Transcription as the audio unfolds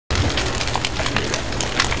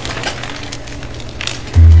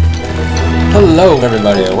Hello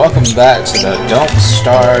everybody, welcome back to the Don't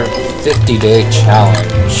Starve 50-day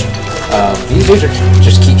challenge. These days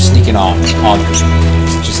just keep sneaking on me.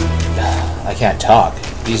 I can't talk.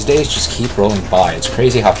 These days just keep rolling by. It's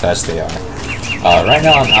crazy how fast they are. Right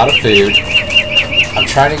now I'm out of food. I'm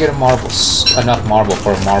trying to get enough marble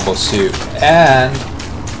for a marble suit, and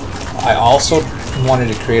I also wanted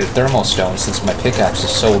to create a thermal stone since my pickaxe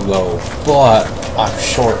is so low, but I'm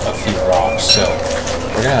short a few rocks, so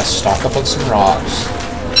we're gonna stock up on some rocks,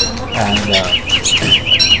 and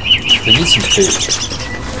we need some food.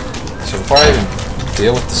 So before I even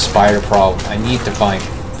deal with the spider problem, I need to find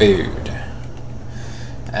food.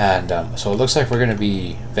 And so it looks like we're gonna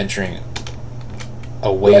be venturing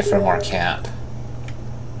away from our camp.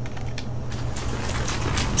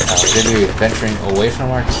 We're gonna be venturing away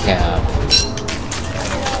from our camp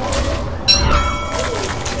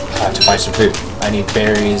to buy some food. I need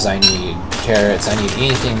berries, I need carrots, I need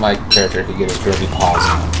anything my character could get his grubby paws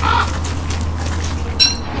on.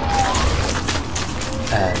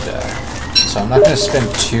 And so I'm not going to spend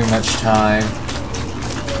too much time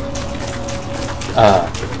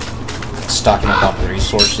stocking up on the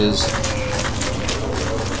resources.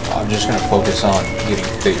 I'm just going to focus on getting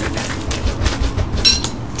food.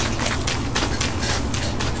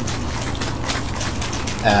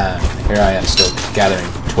 And here I am still gathering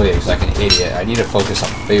twigs like an idiot. I need to focus on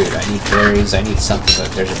food. I need berries. I need something.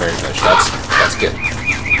 But there's a berry bush. That's good.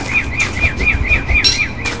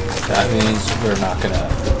 That means we're not gonna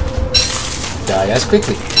die as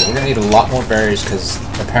quickly. But we're gonna need a lot more berries because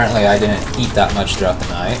apparently I didn't eat that much throughout the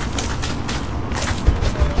night.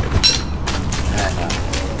 And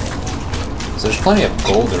so there's plenty of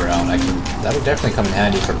gold around. That would definitely come in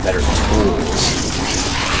handy for better tools.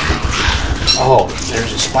 Oh,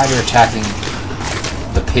 there's a spider attacking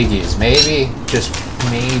the piggies. Maybe, just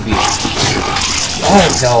maybe. Oh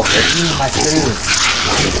no, they're eating my food.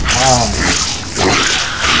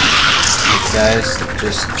 You guys,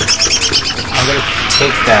 I'm gonna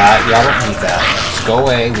take that. Y'all don't need that. Just go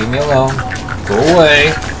away. Leave me alone. Go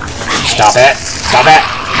away. Stop it. Stop it.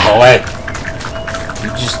 Go away.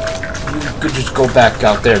 You could just go back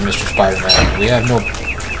out there, Mr. Spider-Man. We have no.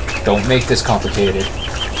 Don't make this complicated.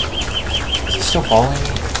 Is he still following me?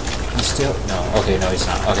 He's still... No. Okay, no, he's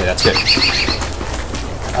not. Okay, that's good.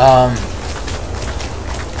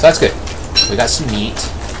 So that's good. We got some meat.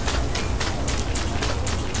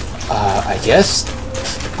 I guess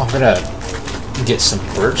I'm gonna get some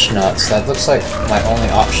birch nuts. That looks like my only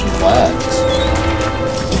option left.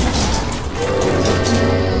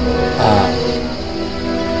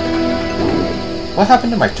 What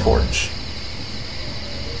happened to my torch?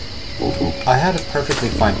 I had a perfectly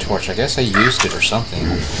fine torch. I guess I used it or something.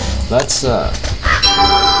 Let's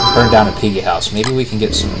burn down a piggy house. Maybe we can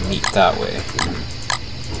get some meat that way.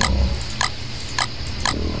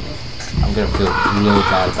 I'm gonna feel really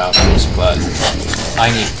bad about this, but I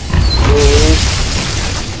need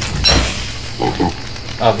food.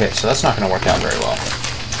 Okay, so that's not gonna work out very well.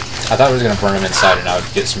 I thought I was gonna burn them inside and I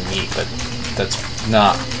would get some meat, but that's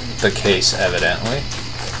not the case, evidently.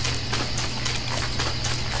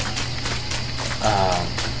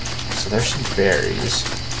 So there's some berries.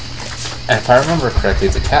 And if I remember correctly,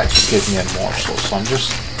 the cat just gave me a morsel, so I'm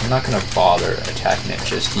not gonna bother attacking it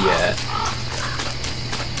just yet.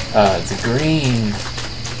 The green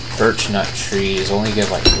birch nut trees only give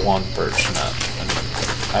like one birch nut. And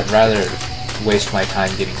I'd rather waste my time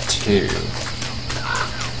getting two.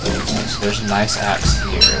 So there's a nice axe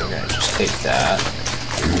here. We're gonna just take that.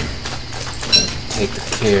 Take the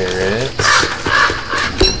carrots.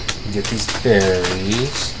 Get these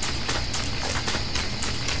berries.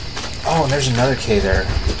 Oh, and there's another cave there.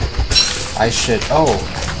 I should... Oh,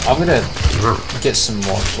 I'm gonna get some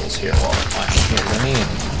morsels here while I'm here.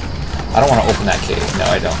 I don't want to open that cave. No,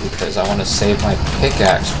 I don't, because I want to save my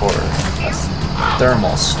pickaxe for a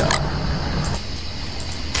thermal stone.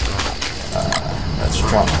 Let's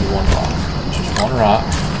drop one rock. Just one rock.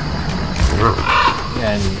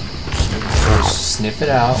 And just sniff it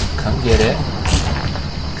out. Come get it.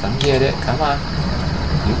 Come get it. Come on.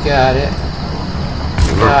 You got it.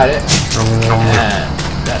 You got it. And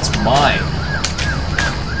that's mine.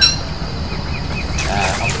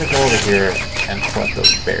 I'm going to go over here and collect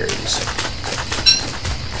those berries.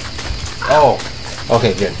 Oh!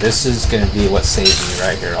 Okay, good. This is going to be what saves me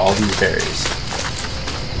right here. All these berries.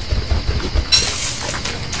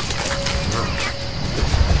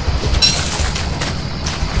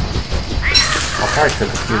 I'll probably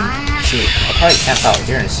cook a few... I'll probably camp out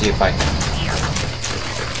here and see if I can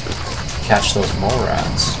catch those mole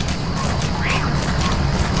rats.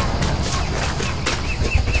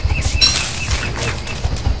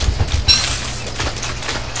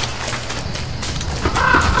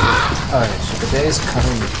 Alright, so the day is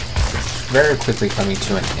coming, very quickly coming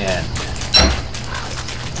to an end.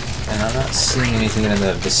 And I'm not seeing anything in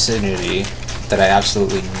the vicinity that I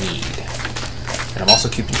absolutely need. And I'm also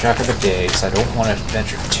keeping track of the days. I don't want to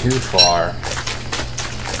venture too far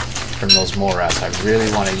from those mole rats. I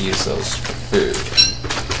really want to use those for food.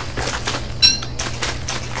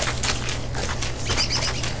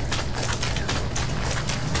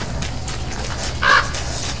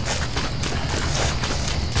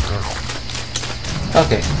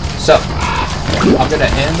 Okay, so I'm gonna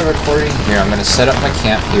end the recording here. I'm gonna set up my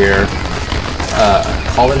camp here,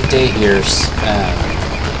 call it a day here, and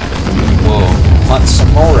we'll hunt some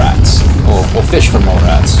mole rats. We'll fish for mole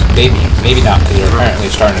rats. Maybe not, because they're apparently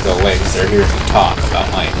starting to go away because they're hearing me talk about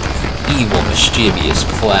my evil, mischievous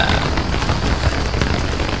plan.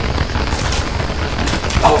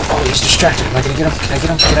 Oh, he's distracted. Am I gonna get him? Can I get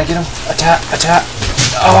him? Can I get him? Attack!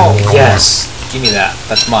 Oh, yes! Give me that.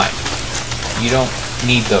 That's mine. You don't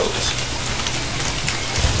need those.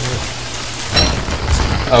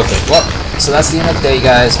 Okay, well, so that's the end of the day,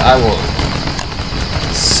 guys. I will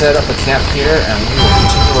set up a camp here, and we will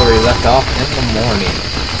continue where we left off in the morning.